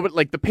 Right, and nobody,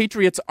 like the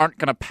Patriots aren't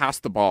going to pass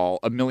the ball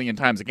 1,000,000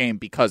 times a game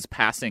because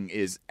passing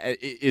is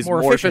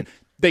more efficient.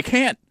 They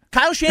can't.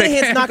 Kyle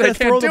Shanahan's not going to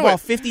throw the ball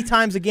 50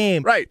 times a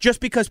game just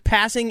because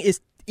passing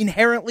is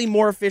inherently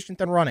more efficient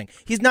than running.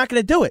 He's not going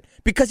to do it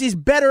because he's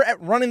better at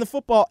running the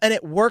football, and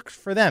it works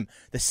for them.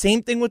 The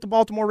same thing with the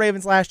Baltimore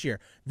Ravens last year.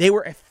 They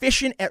were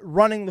efficient at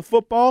running the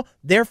football,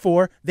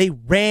 therefore they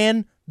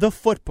ran the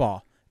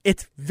football.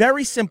 It's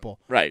very simple.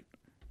 Right.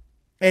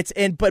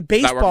 But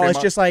baseball is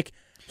just like,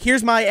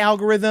 here's my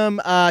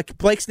algorithm.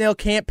 Blake Snell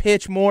can't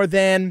pitch more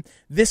than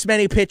this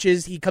many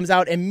pitches. He comes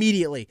out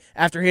immediately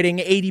after hitting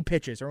 80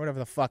 pitches or whatever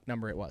the fuck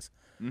number it was.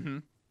 Mm-hmm.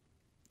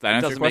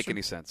 It doesn't make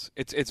any sense.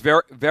 It's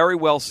very very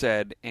well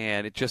said,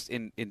 and it just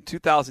in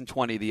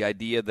 2020, the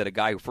idea that a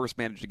guy who first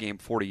managed a game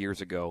 40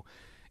 years ago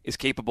is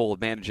capable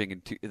of managing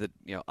it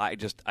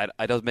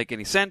doesn't make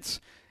any sense.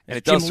 And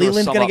it Jim does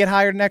Leland's going to get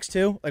hired next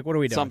too? Like, what are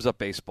we doing? Sums up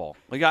baseball.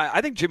 Like I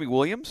think Jimmy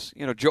Williams,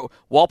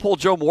 Walpole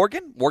Joe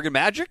Morgan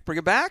Magic, bring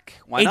it back.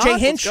 Why not? AJ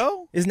Hinch Let's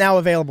go. is now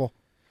available.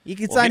 You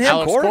can sign him.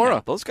 Alex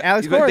Cora. Those guys,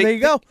 Alex Cora, there you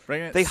go.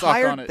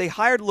 They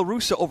hired La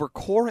Russa over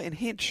Cora and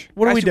Hinch.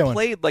 What are we guys who doing?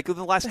 Played like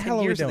within the last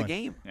 10 years of the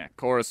doing? game. Yeah,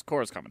 Cora's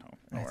coming home.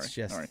 Don't worry.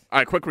 Just... All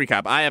right, quick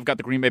recap. I have got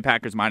the Green Bay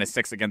Packers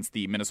 -6 against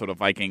the Minnesota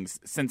Vikings,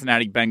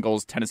 Cincinnati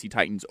Bengals, Tennessee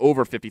Titans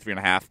over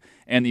 53.5,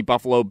 and the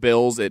Buffalo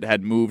Bills. It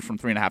had moved from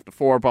 3.5 to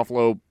 4.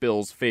 Buffalo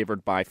Bills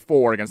favored by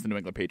 4 against the New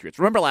England Patriots.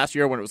 Remember last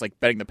year when it was like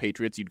betting the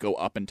Patriots, you'd go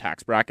up in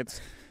tax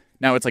brackets?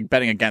 Now it's like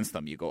betting against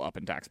them, you go up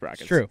in tax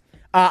brackets. True.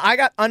 I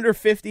got under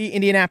 50,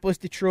 Indianapolis,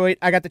 Detroit.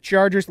 I got the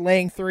Chargers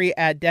laying 3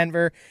 at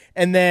Denver.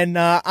 And then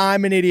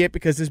I'm an idiot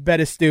because this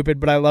bet is stupid,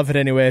 but I love it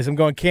anyways. I'm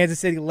going Kansas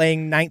City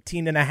laying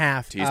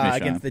 19.5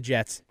 against the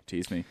Jets.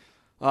 Tease me.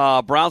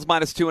 Browns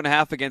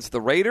 -2.5 against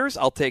the Raiders.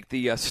 I'll take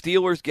the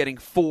Steelers getting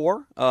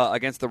 4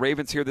 against the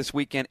Ravens here this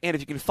weekend. And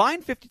if you can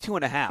find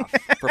 52.5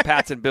 for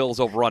Pats and Bills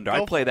over under,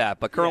 I'd play that.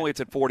 But currently it's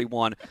at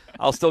 41.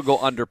 I'll still go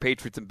under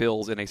Patriots and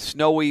Bills in a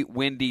snowy,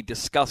 windy,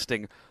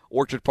 disgusting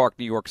Orchard Park,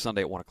 New York,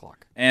 Sunday at 1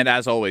 o'clock. And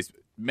as always,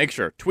 make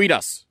sure, tweet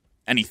us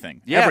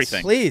anything. Yes,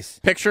 everything. Please.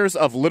 Pictures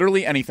of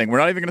literally anything. We're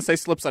not even going to say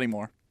slips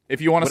anymore.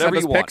 If you want to send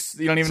us pics,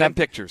 you don't even send have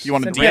pictures. You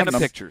want to DM DM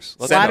them. Pictures.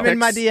 Slide them in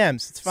my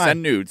DMs. It's fine.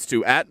 Send nudes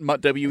to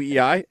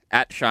 @MuttWEI,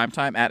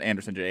 @ShimeTime,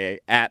 @AndersonJA,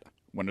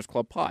 @Winners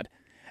Club Pod.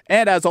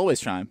 And as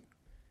always, Shime,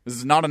 this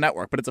is not a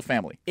network, but it's a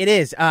family. It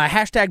is.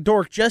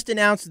 #Dork just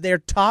announced their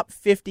top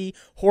 50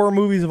 horror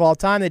movies of all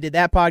time. They did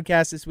that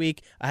podcast this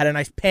week. I had a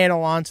nice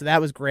panel on, so that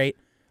was great.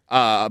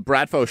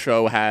 Bradfo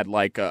show had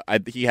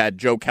he had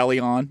Joe Kelly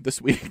on this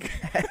week.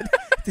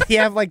 Did he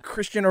have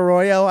Christian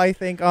Arroyo, I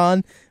think,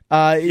 on?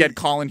 He had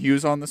Colin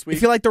Hughes on this week.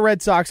 If you like the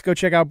Red Sox, go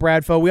check out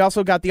Bradfo. We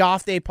also got the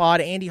Off Day Pod,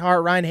 Andy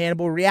Hart, Ryan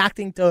Hannibal,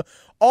 reacting to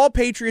all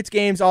Patriots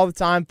games all the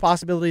time.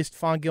 Possibility of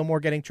Stephon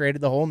Gilmore getting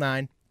traded, the whole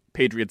 9.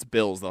 Patriots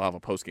Bills, they'll have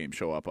a post-game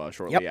show up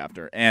shortly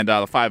after. And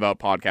the 5 Out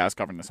podcast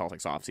covering the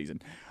Celtics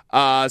offseason.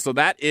 So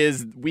that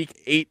is week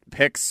 8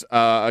 picks.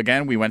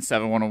 Again, we went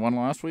 7-1-1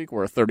 last week.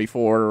 We're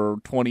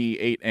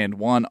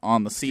 34-28-1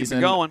 on the season.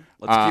 Keep it going.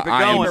 Let's keep it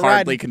going. I am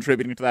hardly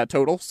contributing to that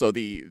total. So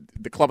the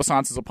Club of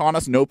Sans is upon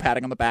us. No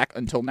patting on the back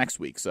until next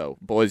week. So,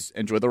 boys,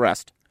 enjoy the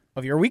rest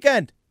of your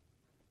weekend.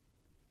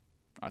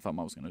 I thought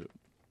Mo was going to do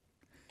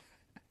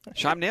it.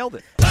 Shime nailed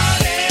it.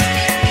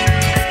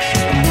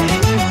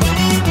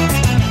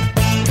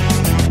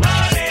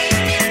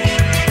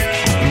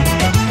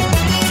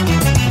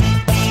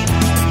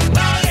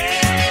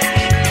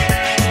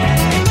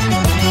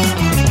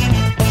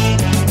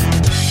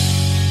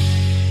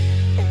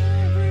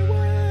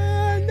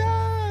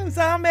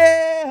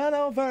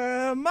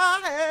 Over my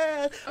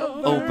head.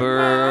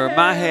 Over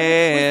my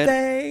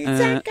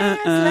head.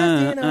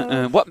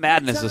 What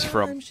Madden is this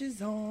from? She's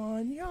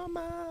on your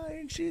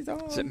mind. She's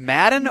on. Is it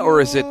Madden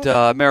or is it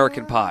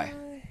American Pie?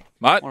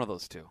 Mutt? One of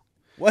those two.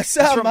 What's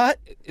up, Mutt?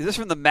 Is this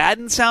from the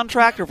Madden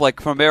soundtrack or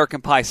from American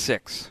Pie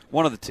 6?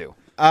 One of the two.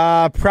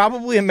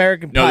 Probably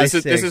American Pie. No,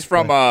 this is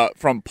from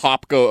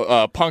Punk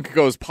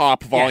Goes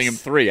Pop Volume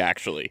 3,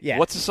 actually. Yeah.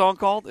 What's the song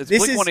called? It's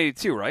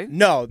Blink-182, right?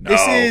 No,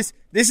 this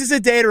is a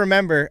day to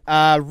remember.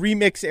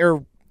 Remix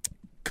or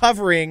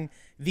covering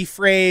the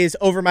phrase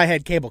 "over my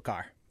head cable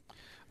car."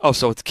 Oh,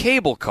 so it's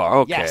Cable Car.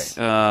 Okay. Yes.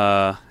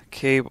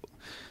 Cable.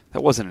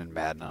 That wasn't in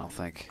Madden, I don't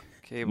think.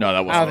 Cable. No,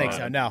 that wasn't. I don't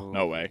think so.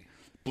 No way.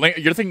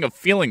 You're thinking of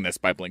 "Feeling This"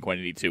 by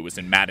Blink-182 was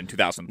in Madden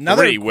 2003,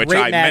 Another which great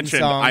I Madden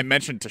mentioned. song. I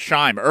mentioned to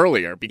Shime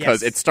earlier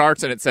because it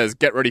starts and it says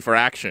 "Get ready for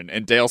action,"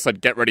 and Dale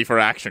said "Get ready for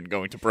action,"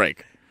 going to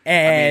break.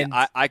 And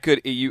I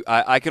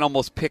can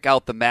almost pick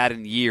out the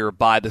Madden year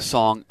by the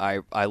song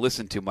I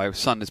listened to. My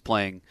son is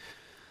playing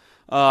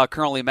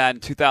currently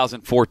Madden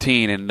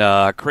 2014,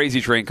 and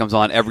Crazy Train comes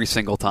on every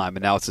single time,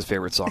 and now it's his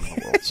favorite song in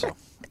the world. So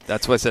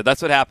that's what I said.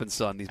 That's what happens,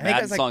 son. These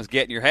Madden songs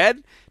get in your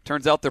head.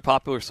 Turns out they're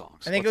popular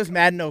songs. I think it was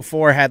Madden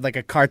 04 had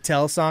a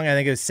cartel song. I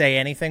think it was "Say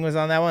Anything" was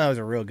on that one. That was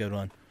a real good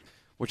one.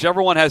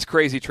 Whichever one has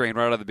Crazy Train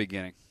right out of the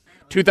beginning.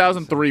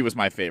 2003 was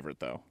my favorite,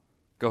 though.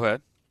 Go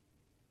ahead.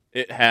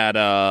 It had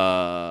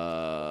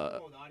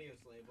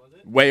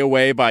 "Way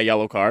Away" by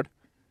Yellow Card.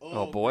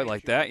 Oh boy,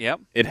 like that, yep.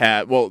 It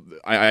had,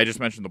 I just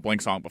mentioned the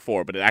Blink song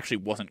before, but it actually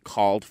wasn't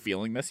called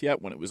 "Feeling This"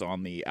 yet when it was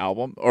on the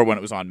album, or when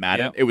it was on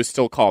Madden. Yep. It was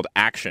still called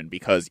 "Action"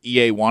 because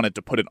EA wanted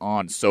to put it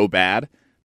on so bad